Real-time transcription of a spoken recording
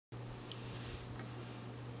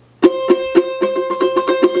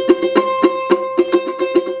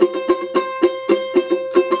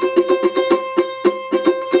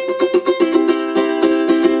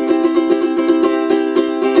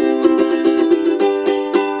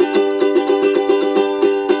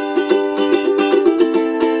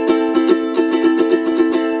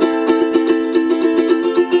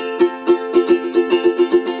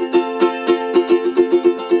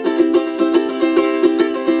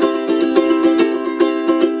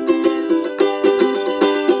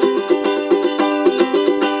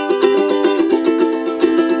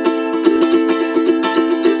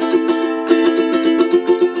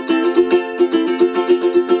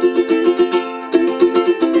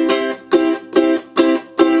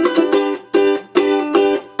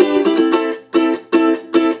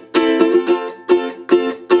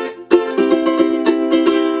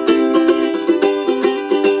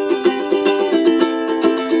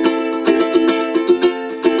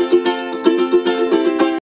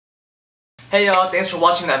Hey y'all, thanks for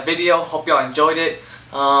watching that video. Hope y'all enjoyed it.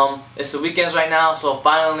 It's the weekends right now, so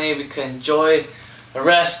finally we can enjoy the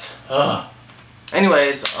rest.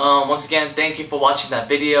 Anyways, once again, thank you for watching that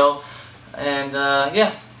video. And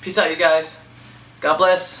yeah, peace out you guys. God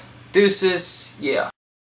bless. Deuces. Yeah.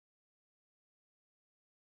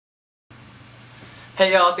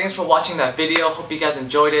 Hey y'all, thanks for watching that video. Hope you guys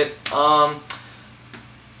enjoyed it.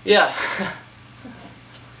 Yeah.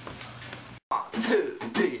 1, 2,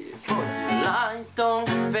 3, 4. Light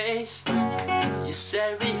don't face. You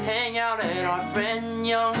said we hang out at our friend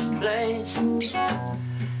Young's place.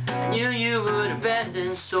 I knew you would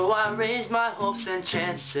abandon, so I raised my hopes and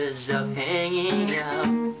chances of hanging out.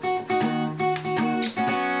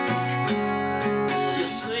 Your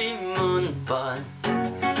sweet moon bud,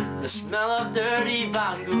 the smell of dirty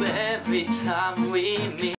bamboo every time we meet.